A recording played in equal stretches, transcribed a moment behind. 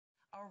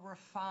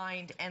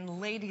refined and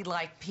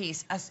ladylike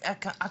piece,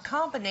 a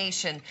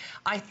combination,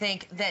 I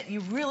think, that you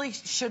really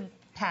should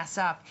pass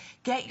up.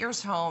 Get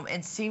yours home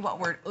and see what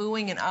we're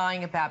oohing and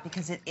eyeing about,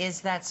 because it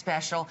is that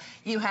special.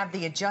 You have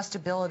the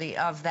adjustability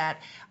of that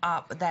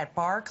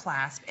bar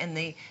clasp and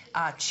the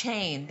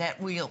chain that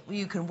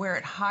you can wear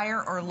it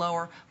higher or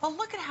lower. But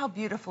look at how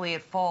beautifully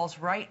it falls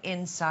right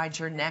inside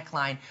your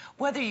neckline.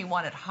 Whether you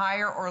want it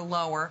higher or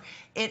lower,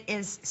 it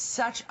is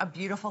such a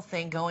beautiful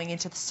thing going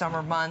into the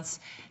summer months.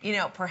 You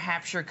know,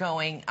 perhaps you're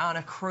going on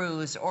a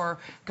cruise or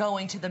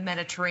going to the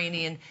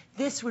Mediterranean.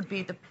 This would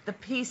be the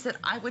piece that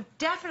I would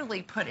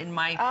definitely put in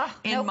my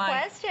in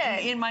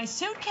my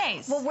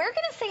suitcase. Well, we're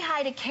going to say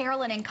hi to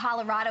Carolyn in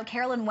Colorado.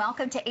 Carolyn,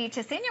 welcome to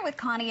HSN. You're with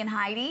Connie and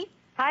Heidi.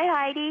 Hi,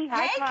 Heidi.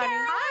 Hi, hey, Connie.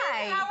 Carolyn.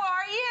 Hi. How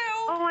are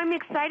you? Oh, I'm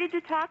excited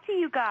to talk to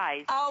you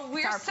guys. Oh,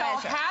 we're so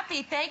pleasure.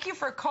 happy. Thank you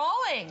for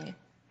calling.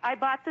 I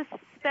bought this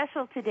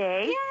special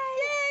today. Yay!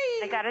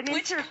 I got it in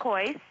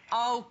turquoise.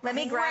 Oh, let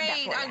me grab that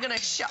for you. I'm going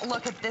to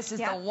look at this. Is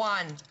the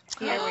one.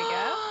 Here we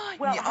go.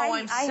 Well,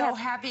 I'm so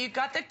happy you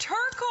got the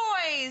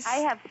turquoise.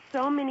 I have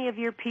so many of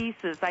your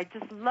pieces. I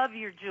just love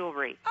your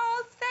jewelry.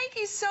 Oh, thank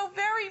you so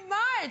very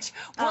much.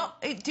 Well,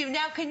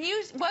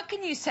 what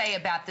can you say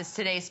about this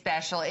today's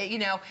special? You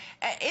know,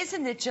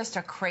 isn't it just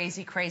a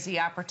crazy, crazy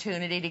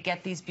opportunity to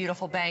get these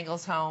beautiful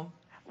bangles home?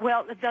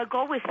 Well, they'll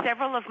go with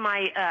several of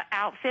my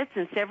outfits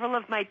and several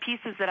of my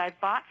pieces that I've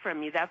bought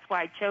from you. That's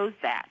why I chose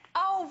that.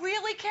 Oh,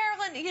 really,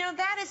 Carolyn? You know,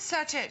 that is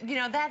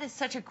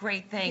such a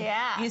great thing.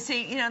 Yeah. You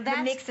see, you know, that's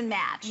the mix and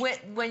match.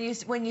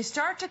 When you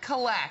start to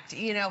collect,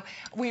 you know,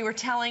 we were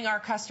telling our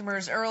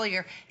customers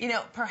earlier, you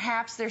know,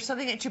 perhaps there's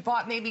something that you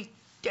bought maybe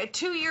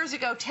 2 years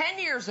ago, 10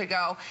 years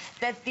ago,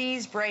 that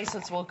these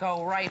bracelets will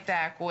go right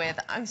back with.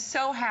 I'm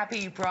so happy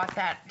you brought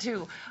that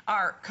to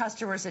our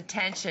customers'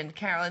 attention,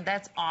 Carolyn.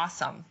 That's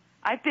awesome.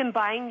 I've been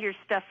buying your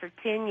stuff for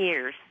 10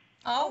 years.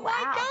 Oh, wow.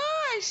 my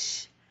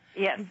gosh.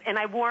 Yes, and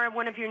I wore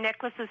one of your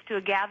necklaces to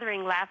a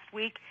gathering last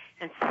week,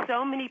 and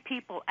so many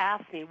people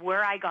asked me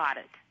where I got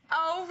it.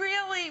 Oh,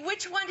 really?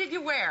 Which one did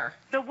you wear?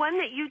 The one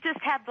that you just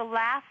had the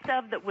last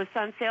of that was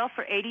on sale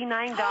for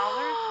 $89.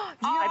 Oh,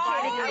 I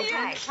bought it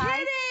you're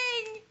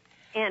kidding.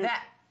 And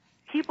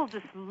people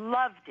just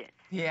loved it.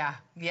 Yeah,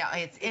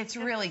 it's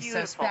really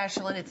beautiful. so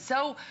special, and it's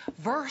so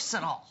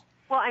versatile.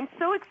 Well, I'm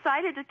so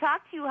excited to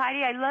talk to you,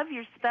 Heidi. I love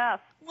your stuff.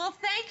 Well,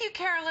 thank you,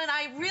 Carolyn.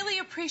 I really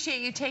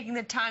appreciate you taking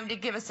the time to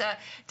give us a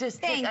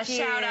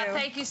shout out.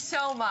 Thank you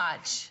so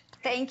much.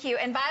 Thank you.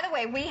 And by the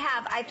way, we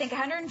have, I think,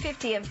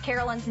 150 of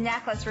Carolyn's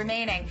necklace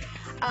remaining.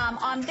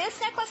 On this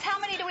necklace, how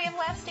many do we have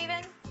left,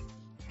 Stephen?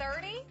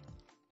 30?